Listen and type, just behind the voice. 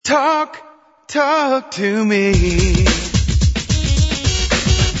Talk to me.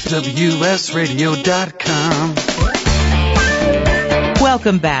 WSRadio.com.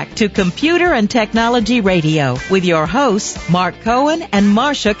 Welcome back to Computer and Technology Radio with your hosts, Mark Cohen and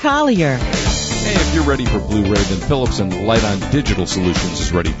Marcia Collier. Hey, if you're ready for Blu-ray, then Philips and Lite-On Digital Solutions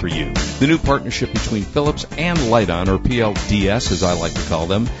is ready for you. The new partnership between Philips and Lite-On, or PLDS as I like to call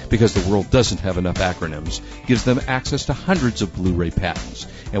them, because the world doesn't have enough acronyms, gives them access to hundreds of Blu-ray patents.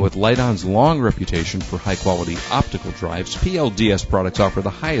 And with Lite-On's long reputation for high-quality optical drives, PLDS products offer the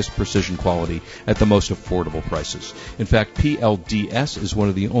highest precision quality at the most affordable prices. In fact, PLDS is one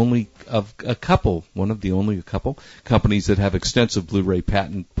of the only couple companies that have extensive Blu-ray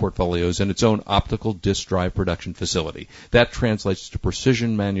patent portfolios and its own optical disc drive production facility. That translates to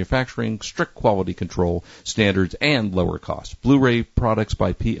precision manufacturing, strict quality control standards, and lower costs. Blu-ray products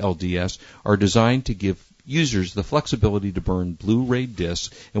by PLDS are designed to give users the flexibility to burn Blu-ray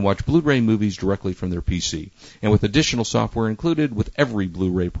discs and watch Blu-ray movies directly from their PC. And with additional software included with every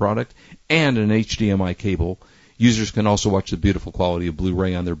Blu-ray product and an HDMI cable, users can also watch the beautiful quality of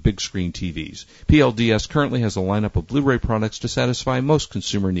Blu-ray on their big screen TVs. PLDS currently has a lineup of Blu-ray products to satisfy most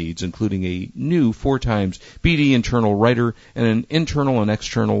consumer needs, including a new 4x BD internal writer and an internal and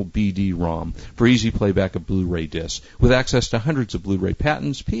external BD-ROM for easy playback of Blu-ray discs. With access to hundreds of Blu-ray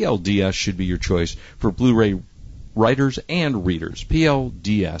patents, PLDS should be your choice for Blu-ray writers and readers.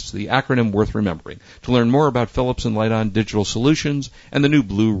 PLDS, the acronym worth remembering. To learn more about Philips and Lite-On Digital Solutions and the new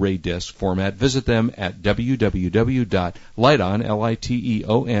Blu-ray disc format, visit them at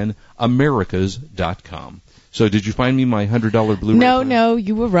www.liteonamericas.com. So did you find me my $100 Blu-ray? No,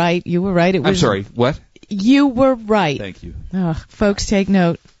 you were right. I'm sorry, what? You were right. Thank you. Folks, take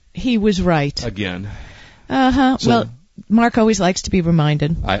note. He was right. Again. So, well, Mark always likes to be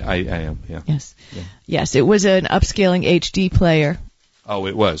reminded. I am, yeah. Yes. Yeah. Yes, it was an upscaling HD player. Oh,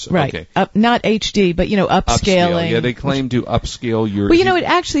 it was? Right. Okay. Not HD, but, upscaling. Yeah, they claim to upscale your... Well, it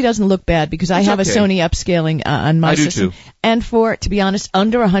actually doesn't look bad because I have a Sony upscaling on my system. I do, too. And to be honest,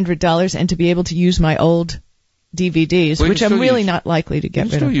 under $100 and to be able to use my old DVDs, which I'm really not likely to get rid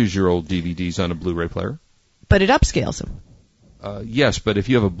of. You can still use your old DVDs on a Blu-ray player. But it upscales them. Yes, but if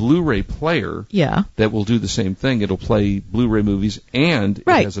you have a Blu-ray player that will do the same thing, it'll play Blu-ray movies and it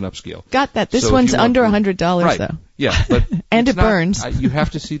has an upscale. Got that. This one's under $100 though. Yeah, but and it burns. You have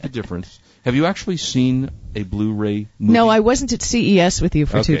to see the difference. Have you actually seen a Blu-ray movie? No, I wasn't at CES with you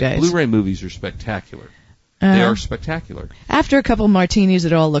for 2 days. Blu-ray movies are spectacular. They are spectacular. After a couple martinis,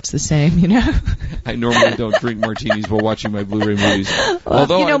 it all looks the same, I normally don't drink martinis while watching my Blu-ray movies.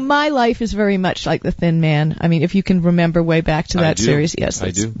 Although my life is very much like The Thin Man. I mean, if you can remember way back to that series, yes, I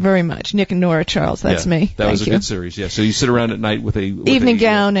do. Very much. Nick and Nora Charles, that's me. That was a good series, yeah. So you sit around at night with evening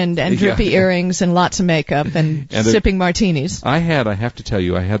gown and drippy earrings and lots of makeup and sipping martinis. I have to tell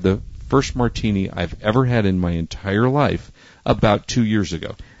you, I had the first martini I've ever had in my entire life about 2 years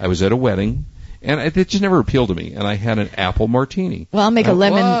ago. I was at a wedding. And it just never appealed to me. And I had an apple martini. Well, I'll make a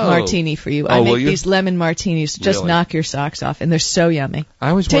lemon martini for you. I make these lemon martinis just knock your socks off, and they're so yummy.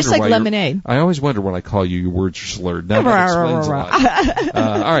 Tastes like lemonade. I always wonder when I call you, your words are slurred. Now that explains a lot.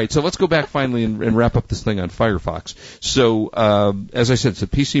 All right, so let's go back finally and wrap up this thing on Firefox. So, as I said, it's a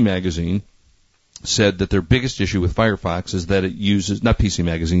PC Magazine said that their biggest issue with Firefox is that it uses, not PC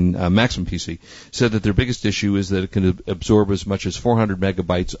Magazine, Maximum PC, said that their biggest issue is that it can absorb as much as 400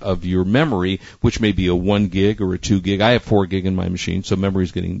 megabytes of your memory, which may be a 1 gig or a 2 gig. I have 4 gig in my machine, so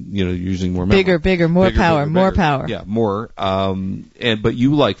memory's getting, using more memory. Bigger, more power. Yeah, more. But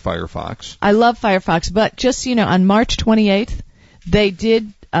you like Firefox. I love Firefox, but just, on March 28th, they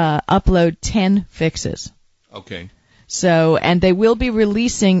did upload 10 fixes. Okay. So, and they will be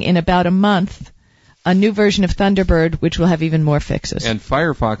releasing in about a month a new version of Thunderbird, which will have even more fixes. And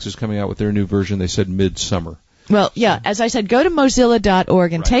Firefox is coming out with their new version, they said midsummer. Well, yeah, as I said, go to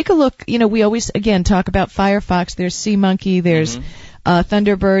Mozilla.org and take a look. We always, again, talk about Firefox. There's SeaMonkey, there's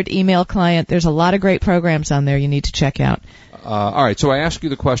Thunderbird, email client. There's a lot of great programs on there you need to check out. All right, so I asked you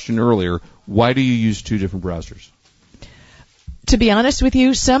the question earlier, why do you use 2 different browsers? To be honest with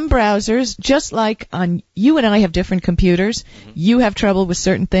you, some browsers, just like you and I have different computers, you have trouble with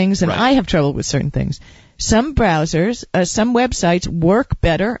certain things and I have trouble with certain things. Some browsers, some websites work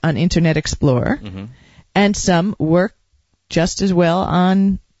better on Internet Explorer, and some work just as well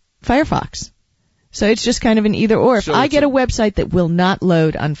on Firefox. So it's just kind of an either or. If I get a website that will not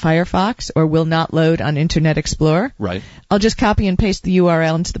load on Firefox or will not load on Internet Explorer, I'll just copy and paste the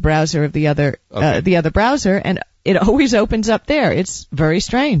URL into the browser of the other browser, and it always opens up there. It's very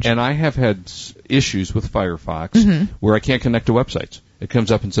strange. And I have had issues with Firefox where I can't connect to websites. It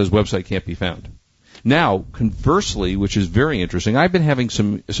comes up and says website can't be found. Now, conversely, which is very interesting, I've been having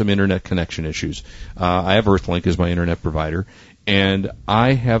some internet connection issues. I have Earthlink as my internet provider, and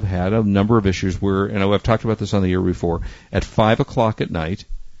I have had a number of issues where, and I've talked about this on the air before, at 5 o'clock at night,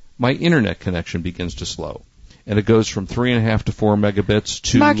 my internet connection begins to slow. And it goes from 3.5 to 4 megabits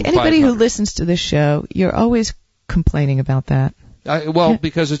to Mark, anybody 500. who listens to this show, you're always complaining about that.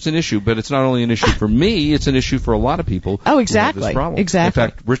 Because it's an issue, but it's not only an issue for me, it's an issue for a lot of people. Oh, exactly. Who have this problem. Exactly. In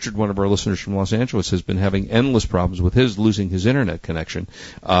fact, Richard, one of our listeners from Los Angeles, has been having endless problems with losing his internet connection.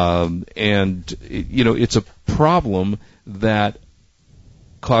 It's a problem that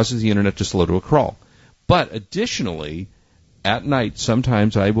causes the internet to slow to a crawl. But additionally, at night,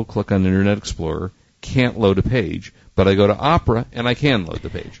 sometimes I will click on Internet Explorer, can't load a page, but I go to Opera and I can load the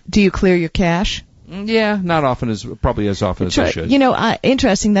page. Do you clear your cache? Yeah, not often probably as often as I should.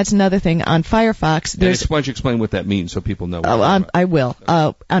 Interesting. That's another thing on Firefox. Why don't you explain what that means so people know? I will.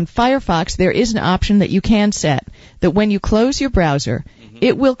 On Firefox, there is an option that you can set that when you close your browser,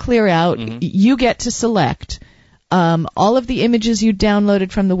 it will clear out. You get to select all of the images you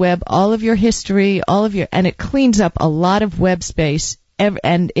downloaded from the web, all of your history, and it cleans up a lot of web space.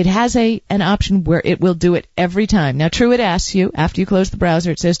 And it has an option where it will do it every time. Now, true, it asks you, after you close the browser,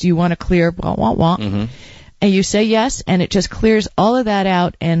 it says, do you want to clear blah, blah, blah? And you say yes, and it just clears all of that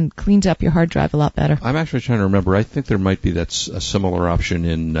out and cleans up your hard drive a lot better. I'm actually trying to remember. I think there might be a similar option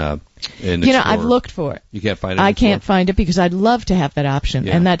in Explorer. I've looked for it. You can't find it? I can't find it because I'd love to have that option,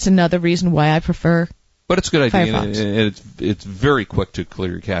 and that's another reason why I prefer But it's a good idea, Firefox. and it's very quick to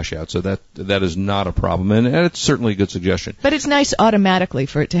clear your cache out, so that is not a problem, and it's certainly a good suggestion. But it's nice automatically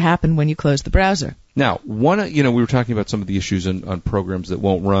for it to happen when you close the browser. Now, we were talking about some of the issues on programs that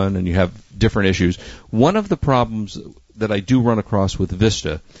won't run, and you have different issues. One of the problems that I do run across with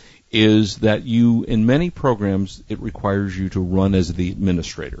Vista is that in many programs, it requires you to run as the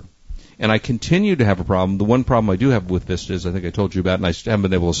administrator. And I continue to have a problem. The one problem I do have with Vista, as I think I told you about, and I haven't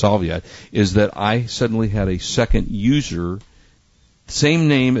been able to solve yet, is that I suddenly had a second user, same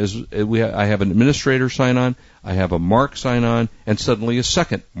name as I have an administrator sign on, I have a Mark sign on, and suddenly a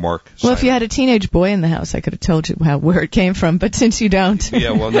second Mark sign on. Well, if you had a teenage boy in the house, I could have told you where it came from, but since you don't.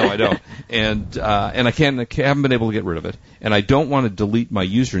 Yeah, well, no, I don't. And I haven't been able to get rid of it. And I don't want to delete my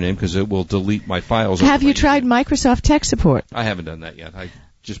username because it will delete my files. Have you tried Microsoft Tech Support? I haven't done that yet. I've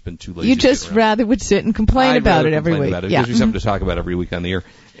just been too lazy. You just rather would sit and complain about it every week. About it. It gives me something to talk about every week on the air.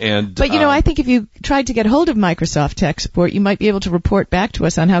 But I think if you tried to get hold of Microsoft Tech Support, you might be able to report back to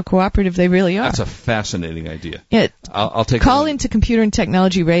us on how cooperative they really are. That's a fascinating idea. Yeah. I'll take call into Computer and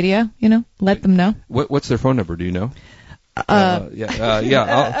Technology Radio. Let them know. What's their phone number? Do you know? Why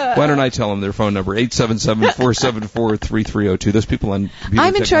don't I tell them their phone number? 877-474-3302. Those people on Computer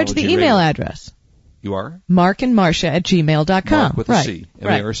I'm in charge of the email address. You are? Mark and Marcia at gmail.com. Mark with a C.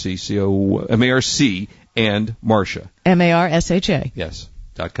 M-A-R-C and Marcia. M-A-R-S-H-A. Yes.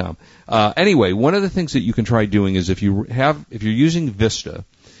 .com. Anyway, one of the things that you can try doing is if you're using Vista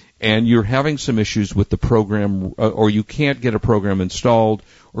and you're having some issues with the program, or you can't get a program installed,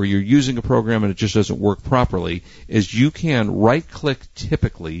 or you're using a program and it just doesn't work properly, is you can right-click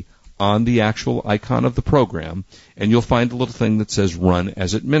typically on the actual icon of the program, and you'll find a little thing that says Run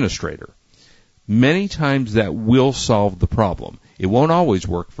as Administrator. Many times that will solve the problem. It won't always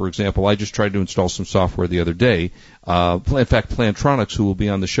work. For example, I just tried to install some software the other day. In fact, Plantronics, who will be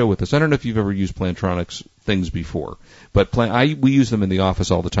on the show with us, I don't know if you've ever used Plantronics things before, but we use them in the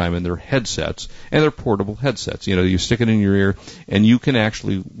office all the time, and they're headsets, and they're portable headsets. You stick it in your ear, and you can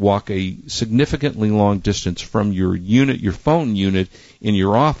actually walk a significantly long distance from your phone unit in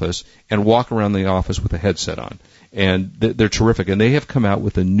your office, and walk around the office with a headset on. And they're terrific, and they have come out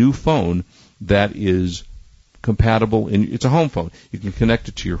with a new phone that is compatible. It's a home phone. You can connect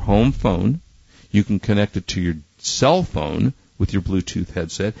it to your home phone. You can connect it to your cell phone with your Bluetooth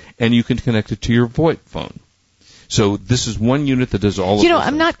headset, and you can connect it to your VoIP phone. So this is one unit that does all of those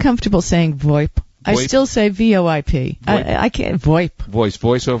I'm things. not comfortable saying VoIP. I still say VoIP. I can't VoIP.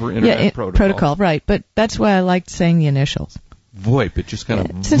 Voice over Internet protocol, right. But that's why I liked saying the initials. VoIP, it just kind of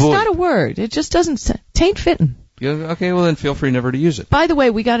It's not a word. It just doesn't, tain't fitting. Yeah, okay, well then feel free never to use it. By the way,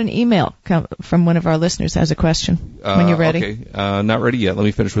 we got an email from one of our listeners has a question. When you're ready. Okay, not ready yet. Let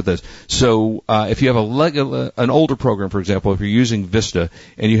me finish with this. So if you have an older program, for example, if you're using Vista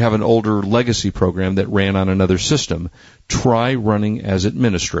and you have an older legacy program that ran on another system, try running as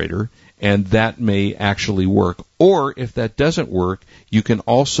administrator, and that may actually work. Or if that doesn't work, you can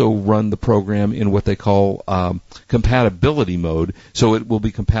also run the program in what they call compatibility mode, so it will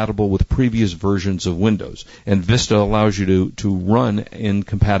be compatible with previous versions of Windows. And Vista allows you to run in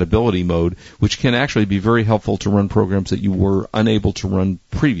compatibility mode, which can actually be very helpful to run programs that you were unable to run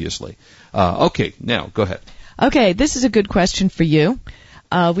previously. Okay, now go ahead. Okay, this is a good question for you.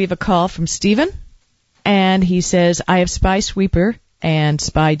 We have a call from Stephen, and he says, I have Spy Sweeper and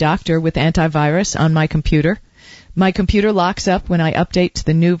Spy Doctor with antivirus on my computer. My computer locks up when I update to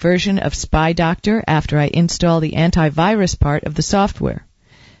the new version of Spy Doctor after I install the antivirus part of the software.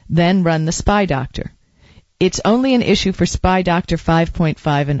 Then run the Spy Doctor. It's only an issue for Spy Doctor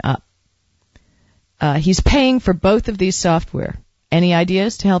 5.5 and up. He's paying for both of these software. Any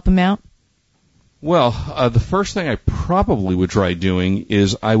ideas to help him out? Well, the first thing I probably would try doing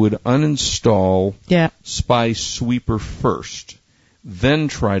is I would uninstall Spy Sweeper first, then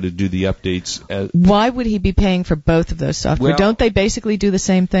try to do the updates. Why would he be paying for both of those software? Well, don't they basically do the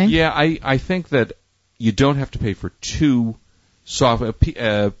same thing? Yeah, I think that you don't have to pay for two software.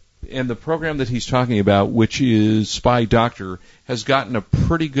 And the program that he's talking about, which is Spy Doctor, has gotten a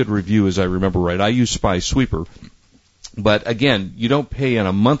pretty good review, as I remember right. I use Spy Sweeper. But again, you don't pay on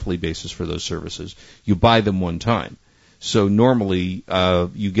a monthly basis for those services. You buy them one time. So normally,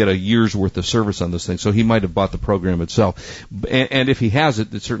 you get a year's worth of service on this thing. So he might have bought the program itself. And if he has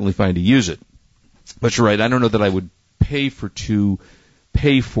it, it's certainly fine to use it. But you're right. I don't know that I would pay for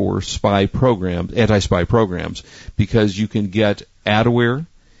spy programs, anti-spy programs, because you can get adware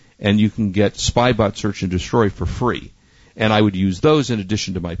and you can get Spybot Search and Destroy for free. And I would use those in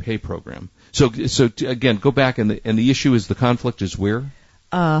addition to my pay program. So again, go back, and the issue is the conflict is where?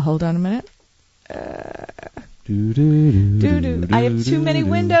 Hold on a minute. I have too many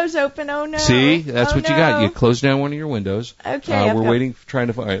windows open. Oh no! See, that's what you got. You closed down one of your windows. Okay. We're waiting, trying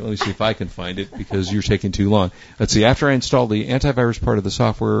to. All right, let me see if I can find it because you're taking too long. Let's see. After I install the antivirus part of the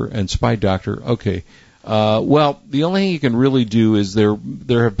software and Spy Doctor, okay. Well, the only thing you can really do is there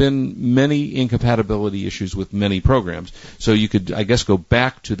have been many incompatibility issues with many programs. So you could, I guess, go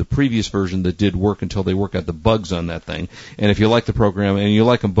back to the previous version that did work until they work out the bugs on that thing. And if you like the program and you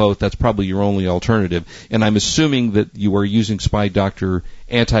like them both, that's probably your only alternative. And I'm assuming that you are using Spy Doctor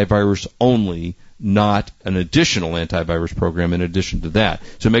antivirus only, not an additional antivirus program in addition to that.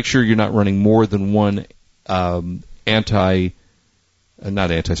 So make sure you're not running more than one antivirus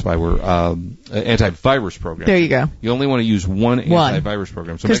program. There you go. You only want to use one antivirus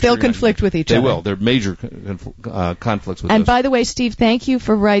program. Because they'll conflict with each other. They will. They're major conflicts with And those. by the way, Steve, thank you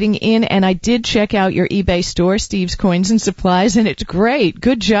for writing in, and I did check out your eBay store, Steve's Coins and Supplies, and it's great.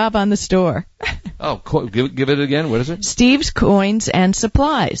 Good job on the store. Oh, give it again. What is it? Steve's Coins and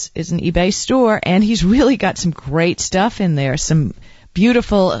Supplies is an eBay store, and he's really got some great stuff in there. Some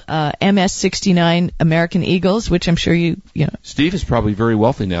beautiful MS-69 American Eagles, which I'm sure you know. Steve is probably very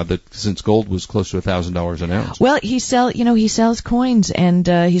wealthy now, since gold was close to $1,000 an ounce. Well, he sells coins, and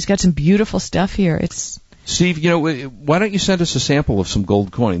he's got some beautiful stuff here. It's Steve, why don't you send us a sample of some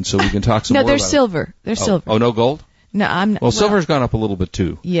gold coins so we can talk some more about it? No, they're silver. They're silver. Oh, no gold? No, I'm not. Well, silver's gone up a little bit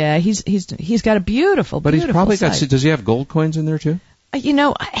too. Yeah, he's got a beautiful, but beautiful he's probably site. got. Does he have gold coins in there too?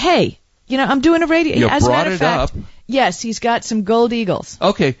 Hey, I'm doing a radio. You as a brought matter of it fact, up. Yes, he's got some gold eagles.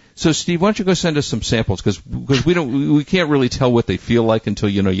 Okay, so Steve, why don't you go send us some samples because we can't really tell what they feel like until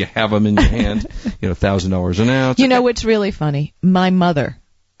you have them in your hand. $1,000 an ounce. What's really funny? My mother,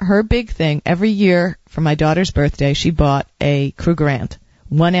 her big thing every year for my daughter's birthday, she bought a Krugerrand,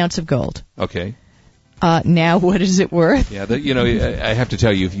 1 ounce of gold. Okay. Now what is it worth? Yeah, I have to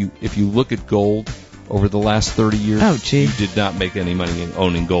tell you, if you look at gold over the last 30 years, you did not make any money in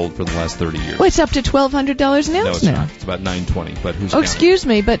owning gold for the last 30 years. Well, it's up to $1,200 an ounce now. No, it's now. not. It's about $920. But who's counting? Excuse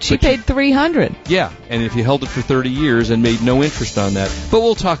me, but she paid $300. Yeah, and if you held it for 30 years and made no interest on that, but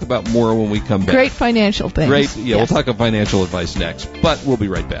we'll talk about more when we come back. Great financial things. Great, yeah, yes. We'll talk about financial advice next, but we'll be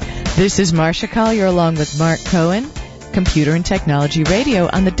right back. This is Marcia Collier along with Mark Cohen. Computer and Technology Radio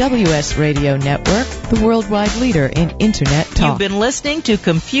on the WS Radio Network, the worldwide leader in Internet talk. You've been listening to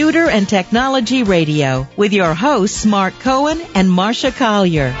Computer and Technology Radio with your hosts Mark Cohen and Marcia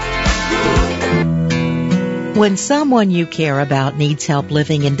Collier. When someone you care about needs help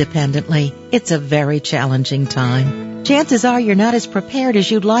living independently, it's a very challenging time. Chances are you're not as prepared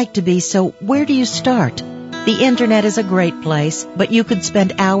as you'd like to be, so where do you start? The Internet is a great place, but you could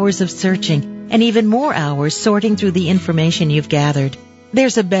spend hours of searching and even more hours sorting through the information you've gathered.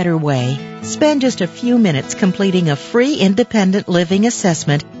 There's a better way. Spend just a few minutes completing a free independent living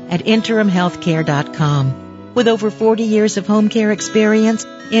assessment at interimhealthcare.com. With over 40 years of home care experience,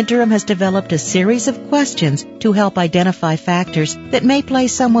 Interim has developed a series of questions to help identify factors that may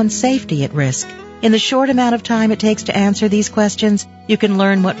place someone's safety at risk. In the short amount of time it takes to answer these questions, you can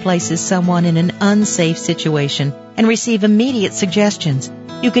learn what places someone in an unsafe situation and receive immediate suggestions.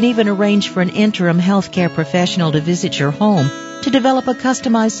 You can even arrange for an Interim healthcare professional to visit your home to develop a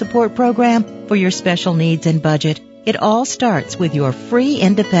customized support program for your special needs and budget. It all starts with your free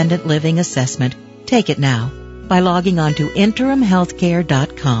independent living assessment. Take it now by logging on to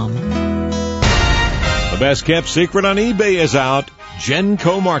interimhealthcare.com. The best kept secret on eBay is out.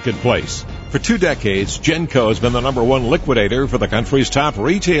 Genco Marketplace. For 2 decades, Genco has been the #1 liquidator for the country's top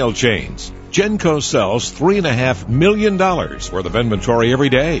retail chains. Genco sells $3.5 million worth of inventory every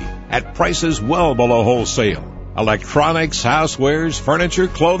day at prices well below wholesale. Electronics, housewares, furniture,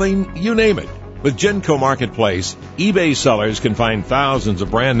 clothing, you name it. With Genco Marketplace, eBay sellers can find thousands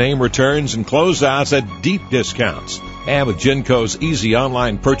of brand name returns and closeouts at deep discounts. And with Genco's easy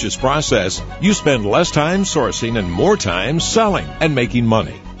online purchase process, you spend less time sourcing and more time selling and making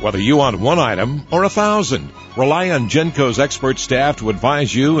money. Whether you want 1 item or 1,000, rely on Genco's expert staff to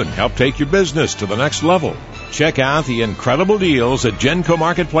advise you and help take your business to the next level. Check out the incredible deals at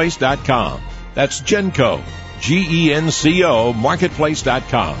GencoMarketplace.com. That's Genco, Genco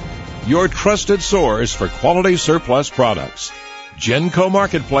Marketplace.com. Your trusted source for quality surplus products.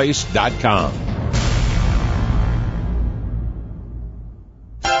 GencoMarketplace.com.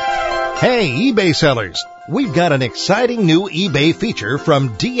 Hey, eBay sellers! We've got an exciting new eBay feature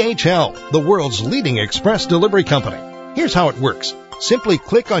from DHL, the world's leading express delivery company. Here's how it works. Simply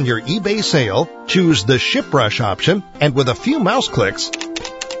click on your eBay sale, choose the ShipRush option, and with a few mouse clicks,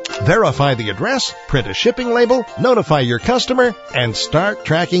 verify the address, print a shipping label, notify your customer, and start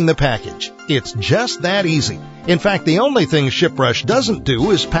tracking the package. It's just that easy. In fact, the only thing ShipRush doesn't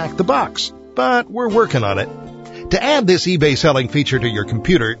do is pack the box. But we're working on it. To add this eBay selling feature to your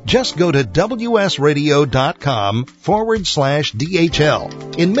computer, just go to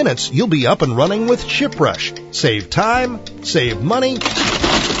wsradio.com/DHL. In minutes, you'll be up and running with ShipRush. Save time, save money,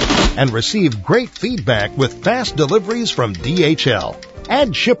 and receive great feedback with fast deliveries from DHL.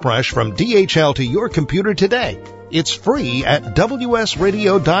 Add ShipRush from DHL to your computer today. It's free at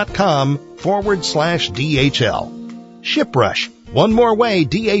wsradio.com/DHL. ShipRush. One more way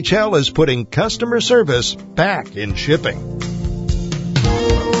DHL is putting customer service back in shipping.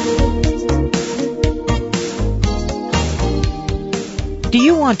 Do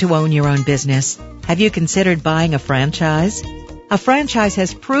you want to own your own business? Have you considered buying a franchise? A franchise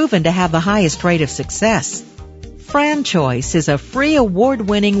has proven to have the highest rate of success. FranChoice is a free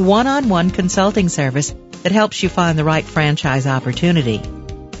award-winning one-on-one consulting service that helps you find the right franchise opportunity.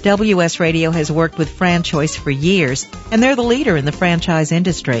 WS Radio has worked with FranChoice for years, and they're the leader in the franchise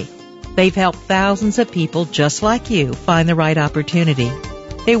industry. They've helped thousands of people just like you find the right opportunity.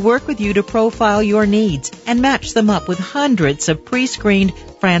 They work with you to profile your needs and match them up with hundreds of pre-screened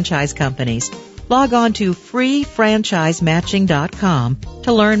franchise companies. Log on to freefranchisematching.com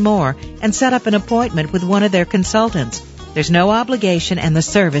to learn more and set up an appointment with one of their consultants. There's no obligation and the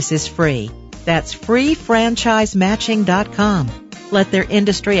service is free. That's freefranchisematching.com. Let their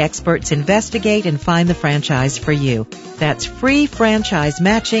industry experts investigate and find the franchise for you. That's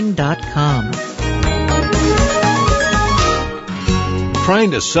freefranchisematching.com.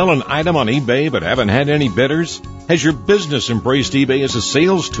 Trying to sell an item on eBay but haven't had any bidders? Has your business embraced eBay as a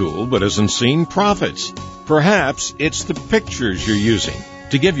sales tool but hasn't seen profits? Perhaps it's the pictures you're using.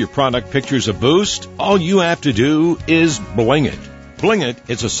 To give your product pictures a boost, all you have to do is Bling It. Bling It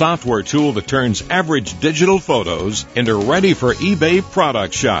is a software tool that turns average digital photos into ready for eBay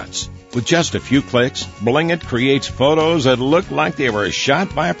product shots. With just a few clicks, Bling It creates photos that look like they were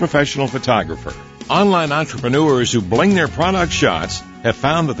shot by a professional photographer. Online entrepreneurs who bling their product shots have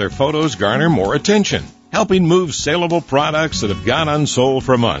found that their photos garner more attention, helping move saleable products that have gone unsold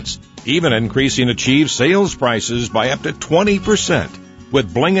for months, even increasing achieved sales prices by up to 20%.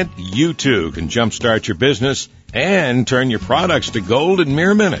 With Bling It, you too can jumpstart your business and turn your products to gold in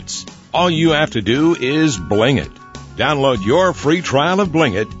mere minutes. All you have to do is Bling It. Download your free trial of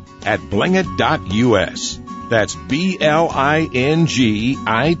Bling It at blingit.us. That's BLINGIT.US.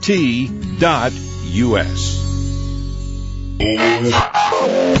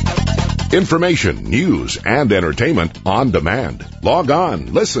 Information, news, and entertainment on demand. Log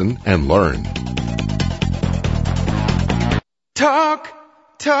on, listen, and learn. Talk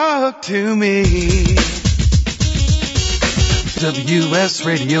to me.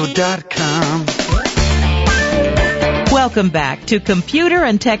 WSRadio.com. Welcome back to Computer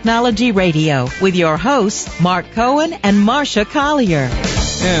and Technology Radio with your hosts, Mark Cohen and Marcia Collier.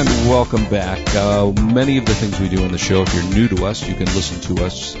 And welcome back. Many of the things we do in the show, if you're new to us, you can listen to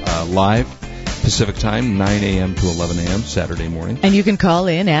us live, Pacific time, 9 a.m. to 11 a.m., Saturday morning. And you can call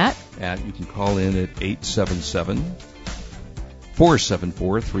in at? You can call in at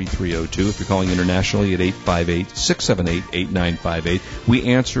 877-474-3302. If you're calling internationally at 858-678-8958.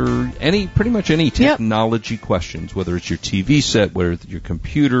 We answer pretty much any technology questions, whether it's your TV set, whether it's your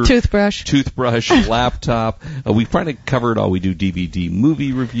computer, toothbrush, laptop. We finally cover it all. We do DVD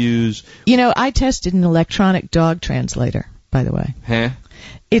movie reviews. You know, I tested an electronic dog translator, by the way. Huh?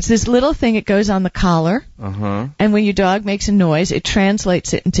 It's this little thing, it goes on the collar, and when your dog makes a noise, it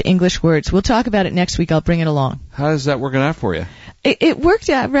translates it into English words. We'll talk about it next week. I'll bring it along. How's that working out for you? It worked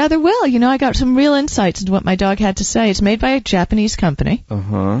out rather well. You know, I got some real insights into what my dog had to say. It's made by a Japanese company.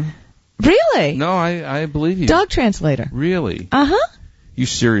 Really? No, I believe you. Dog translator. Really? You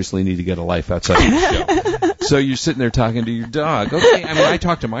seriously need to get a life outside of the show. So you're sitting there talking to your dog. Okay, I mean, I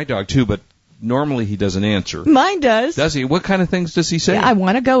talk to my dog too, but normally he doesn't answer. Mine does. Does he? What kind of things does he say? Yeah, I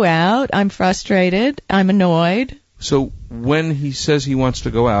want to go out. I'm frustrated. I'm annoyed. So when he says he wants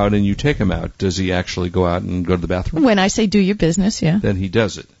to go out and you take him out, does he actually go out and go to the bathroom? When I say do your business, yeah. Then he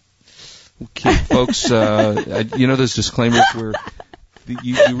does it. Okay, folks, you know those disclaimers where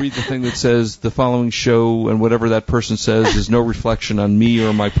you read the thing that says the following show and whatever that person says is no reflection on me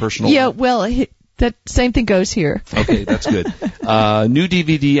or my personal... Yeah, well... That same thing goes here. Okay, that's good. New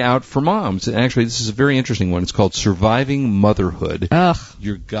DVD out for moms. And actually, this is a very interesting one. It's called Surviving Motherhood.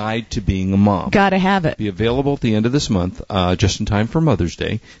 Your Guide to Being a Mom. Gotta have it. Be available at the end of this month, just in time for Mother's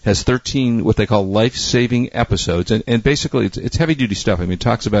Day. Has 13 what they call life-saving episodes. And basically, it's heavy-duty stuff. I mean, it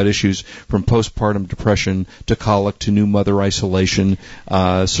talks about issues from postpartum depression to colic to new mother isolation,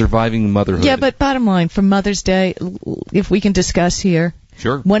 surviving motherhood. Yeah, but bottom line, for Mother's Day, if we can discuss here,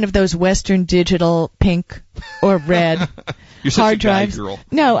 sure. One of those Western Digital pink or red You're hard such a guy drives. Girl.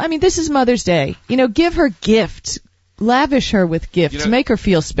 No, I mean, this is Mother's Day. You know, give her gifts. Lavish her with gifts. Make her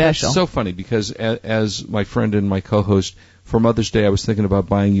feel special. It's so funny because as my friend and my co-host, for Mother's Day, I was thinking about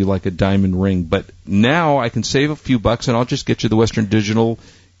buying you like a diamond ring. But now I can save a few bucks and I'll just get you the Western Digital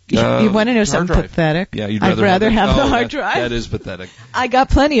you want to know something drive. Pathetic? Yeah, I'd rather have the hard drive. That is pathetic. I got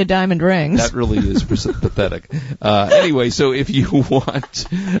plenty of diamond rings. That really is pathetic. Anyway, so if you want,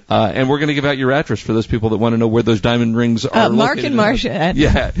 and we're going to give out your address for those people that want to know where those diamond rings are Mark located. and Marcia.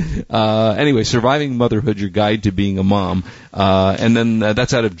 Yeah. Anyway, Surviving Motherhood, Your Guide to Being a Mom. And then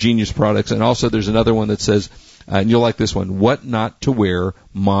that's out of Genius Products. And also there's another one that says, and you'll like this one, What Not to Wear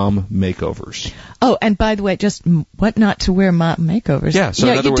Mom Makeovers. Oh, and by the way, just what not to wear mom makeovers. Yeah,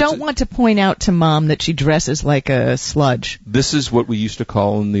 so you don't want to point out to mom that she dresses like a sludge. This is what we used to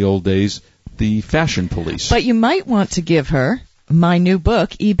call in the old days the fashion police. But you might want to give her my new book,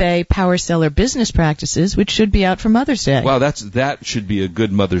 eBay Power Seller Business Practices, which should be out for Mother's Day. Wow, that should be a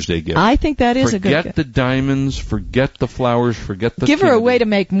good Mother's Day gift. I think that is a good gift. Forget the diamonds, forget the flowers, forget the Give her a way to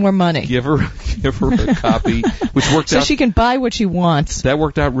make more money. Give her a copy, which worked out. So she can buy what she wants. That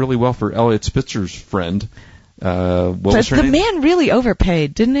worked out really well for Elliot Spitzer's friend. What was her name? The man really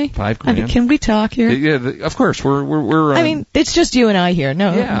overpaid, didn't he? $5,000. I mean, can we talk here? Yeah, of course. We're I mean, it's just you and I here.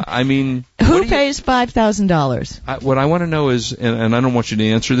 No. Yeah, I mean, who pays $5,000? What I want to know is, and I don't want you to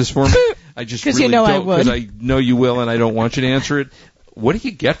answer this for me. I just because really you know don't, I would. because I know you will, and I don't want you to answer it. What do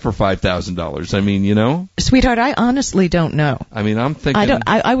you get for $5,000? I mean, you know, sweetheart, I honestly don't know. I mean, I'm thinking.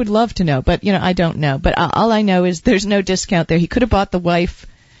 I would love to know, but I don't know. But all I know is there's no discount there. He could have bought the wife,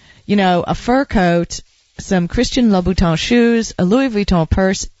 a fur coat, some Christian Louboutin shoes, a Louis Vuitton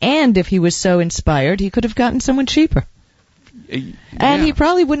purse, and if he was so inspired, he could have gotten someone cheaper. And he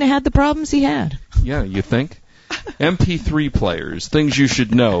probably wouldn't have had the problems he had. Yeah, you think? MP3 players, things you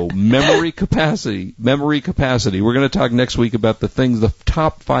should know, memory capacity. We're going to talk next week about the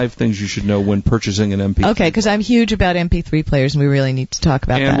top 5 things you should know when purchasing an MP3. Okay, because I'm huge about MP3 players, and we really need to talk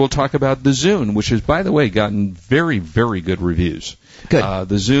about that. And we'll talk about the Zune, which has, by the way, gotten very, very good reviews. Good.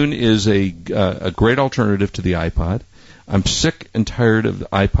 The Zune is a great alternative to the iPod. I'm sick and tired of the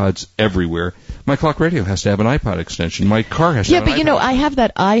iPods everywhere. My clock radio has to have an iPod extension. My car has to have an iPod. Yeah, but I have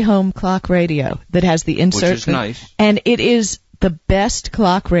that iHome clock radio that has the insert. Which is nice. And it is the best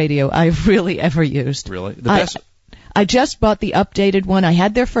clock radio I've really ever used. Really? The best? I just bought the updated one. I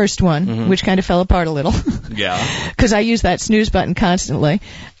had their first one, which kind of fell apart a little. Yeah. Because I use that snooze button constantly.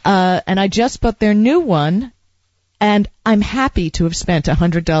 And I just bought their new one. And I'm happy to have spent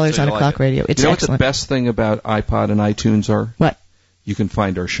 $100 on a clock radio. It's excellent. What the best thing about iPod and iTunes are? What? You can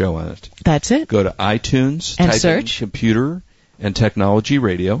find our show on it. That's it. Go to iTunes, and type search in Computer and Technology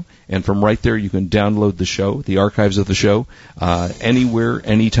Radio, and from right there you can download the show, the archives of the show, anywhere,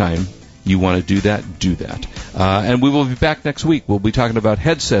 anytime. You want to do that? Do that. And we will be back next week. We'll be talking about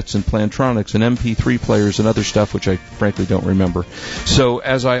headsets and Plantronics and MP3 players and other stuff, which I frankly don't remember. So,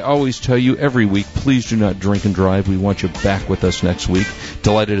 as I always tell you every week, please do not drink and drive. We want you back with us next week.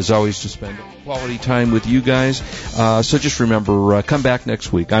 Delighted, as always, to spend quality time with you guys. So just remember, come back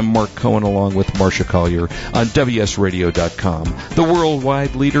next week. I'm Mark Cohen along with Marcia Collier on WSRadio.com, the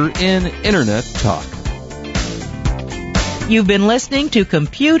worldwide leader in Internet talk. You've been listening to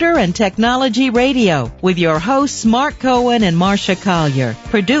Computer and Technology Radio with your hosts Mark Cohen and Marcia Collier,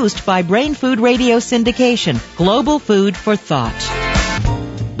 produced by Brain Food Radio Syndication, global food for thought.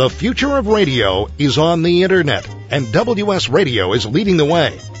 The future of radio is on the Internet, and WS Radio is leading the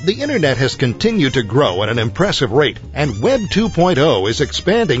way. The Internet has continued to grow at an impressive rate, and Web 2.0 is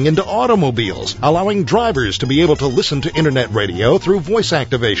expanding into automobiles, allowing drivers to be able to listen to Internet radio through voice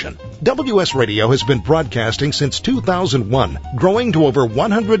activation. WS Radio has been broadcasting since 2001, growing to over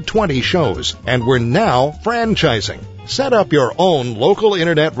 120 shows, and we're now franchising. Set up your own local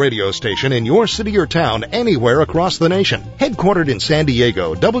Internet radio station in your city or town anywhere across the nation. Headquartered in San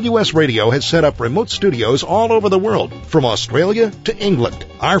Diego, WS Radio has set up remote studios all over the world, from Australia to England.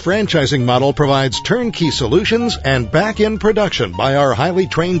 Our franchising model provides turnkey solutions and back-end production by our highly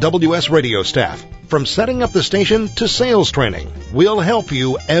trained WS Radio staff. From setting up the station to sales training, we'll help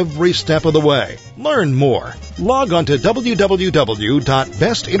you every step of the way. Learn more. Log on to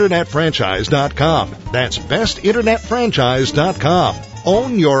www.bestinternetfranchise.com. That's bestinternetfranchise.com.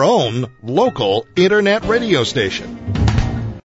 Own your own local Internet radio station.